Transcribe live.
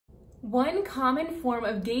One common form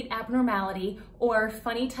of gait abnormality or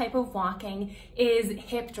funny type of walking is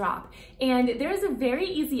hip drop. And there's a very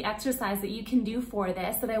easy exercise that you can do for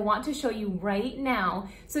this that I want to show you right now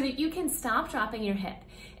so that you can stop dropping your hip.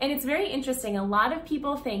 And it's very interesting. A lot of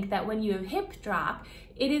people think that when you have hip drop,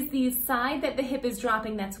 it is the side that the hip is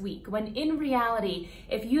dropping that's weak, when in reality,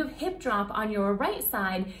 if you have hip drop on your right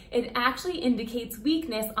side, it actually indicates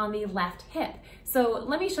weakness on the left hip. So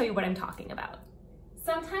let me show you what I'm talking about.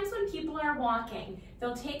 Sometimes when people are walking,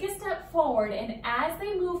 they'll take a step forward, and as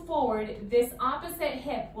they move forward, this opposite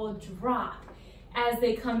hip will drop as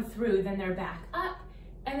they come through. Then they're back up,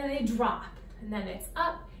 and then they drop, and then it's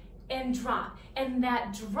up and drop. And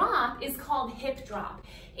that drop is called hip drop.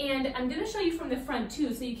 And I'm gonna show you from the front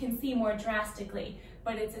too, so you can see more drastically.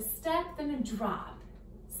 But it's a step, then a drop,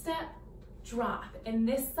 step, drop, and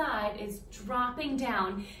this side is dropping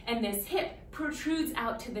down, and this hip protrudes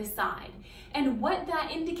out to the side. And what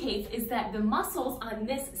that indicates is that the muscles on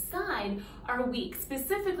this side are weak,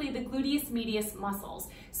 specifically the gluteus medius muscles.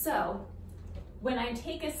 So when I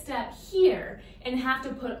take a step here and have to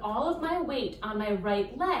put all of my weight on my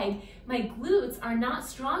right leg, my glutes are not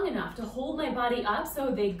strong enough to hold my body up,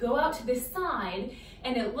 so they go out to the side,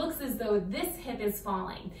 and it looks as though this hip is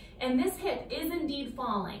falling. And this hip is indeed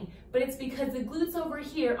falling, but it's because the glutes over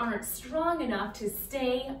here aren't strong enough to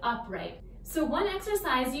stay upright. So one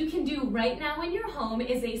exercise you can do right now in your home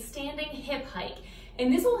is a standing hip hike.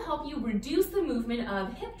 And this will help you reduce the movement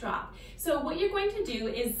of hip drop. So what you're going to do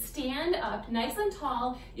is stand up nice and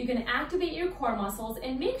tall. You're going to activate your core muscles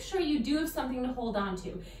and make sure you do have something to hold on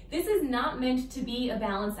to. This is not meant to be a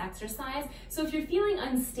balance exercise. So if you're feeling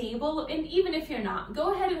unstable, and even if you're not,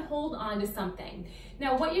 go ahead and hold on to something.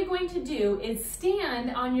 Now what you're going to do is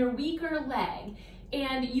stand on your weaker leg.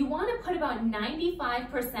 And you want to put about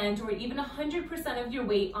 95% or even 100% of your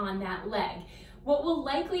weight on that leg. What will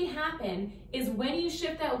likely happen is when you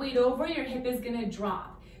shift that weight over, your hip is going to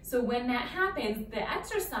drop. So when that happens, the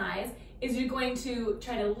exercise is you're going to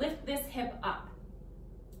try to lift this hip up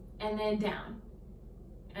and then down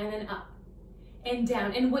and then up and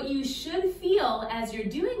down. And what you should feel as you're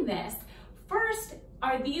doing this, first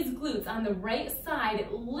are these glutes on the right side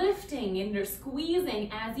lifting and they're squeezing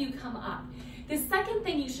as you come up. The second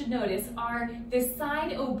thing you should notice are the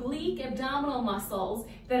side oblique abdominal muscles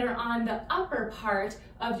that are on the upper part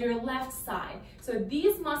of your left side. So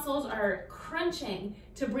these muscles are crunching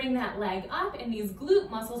to bring that leg up, and these glute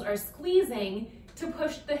muscles are squeezing to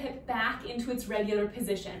push the hip back into its regular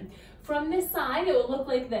position. From this side, it will look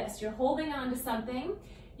like this. You're holding on to something,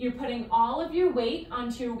 you're putting all of your weight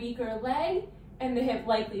onto your weaker leg, and the hip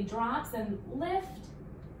likely drops, and lift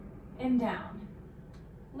and down,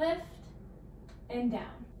 lift and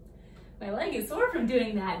down. My leg is sore from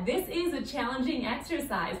doing that. This is a challenging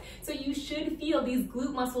exercise, so you should feel these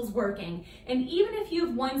glute muscles working. And even if you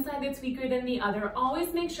have one side that's weaker than the other,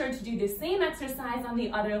 always make sure to do the same exercise on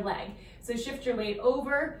the other leg. So shift your weight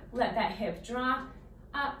over, let that hip drop,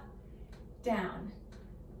 up, down,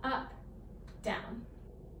 up, down.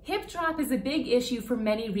 Hip drop is a big issue for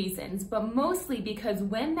many reasons, but mostly because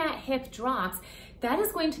when that hip drops, that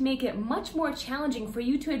is going to make it much more challenging for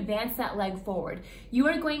you to advance that leg forward. You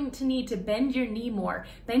are going to need to bend your knee more,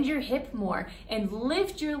 bend your hip more, and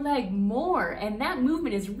lift your leg more. And that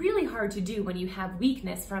movement is really hard to do when you have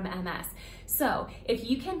weakness from MS. So if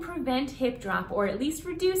you can prevent hip drop or at least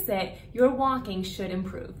reduce it, your walking should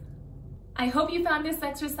improve. I hope you found this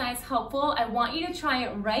exercise helpful. I want you to try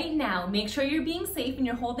it right now. Make sure you're being safe and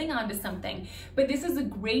you're holding on to something. But this is a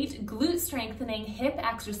great glute strengthening hip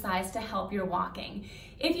exercise to help your walking.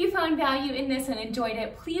 If you found value in this and enjoyed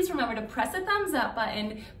it, please remember to press the thumbs up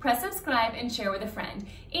button, press subscribe, and share with a friend.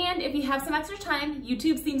 And if you have some extra time,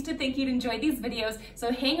 YouTube seems to think you'd enjoy these videos,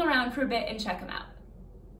 so hang around for a bit and check them out.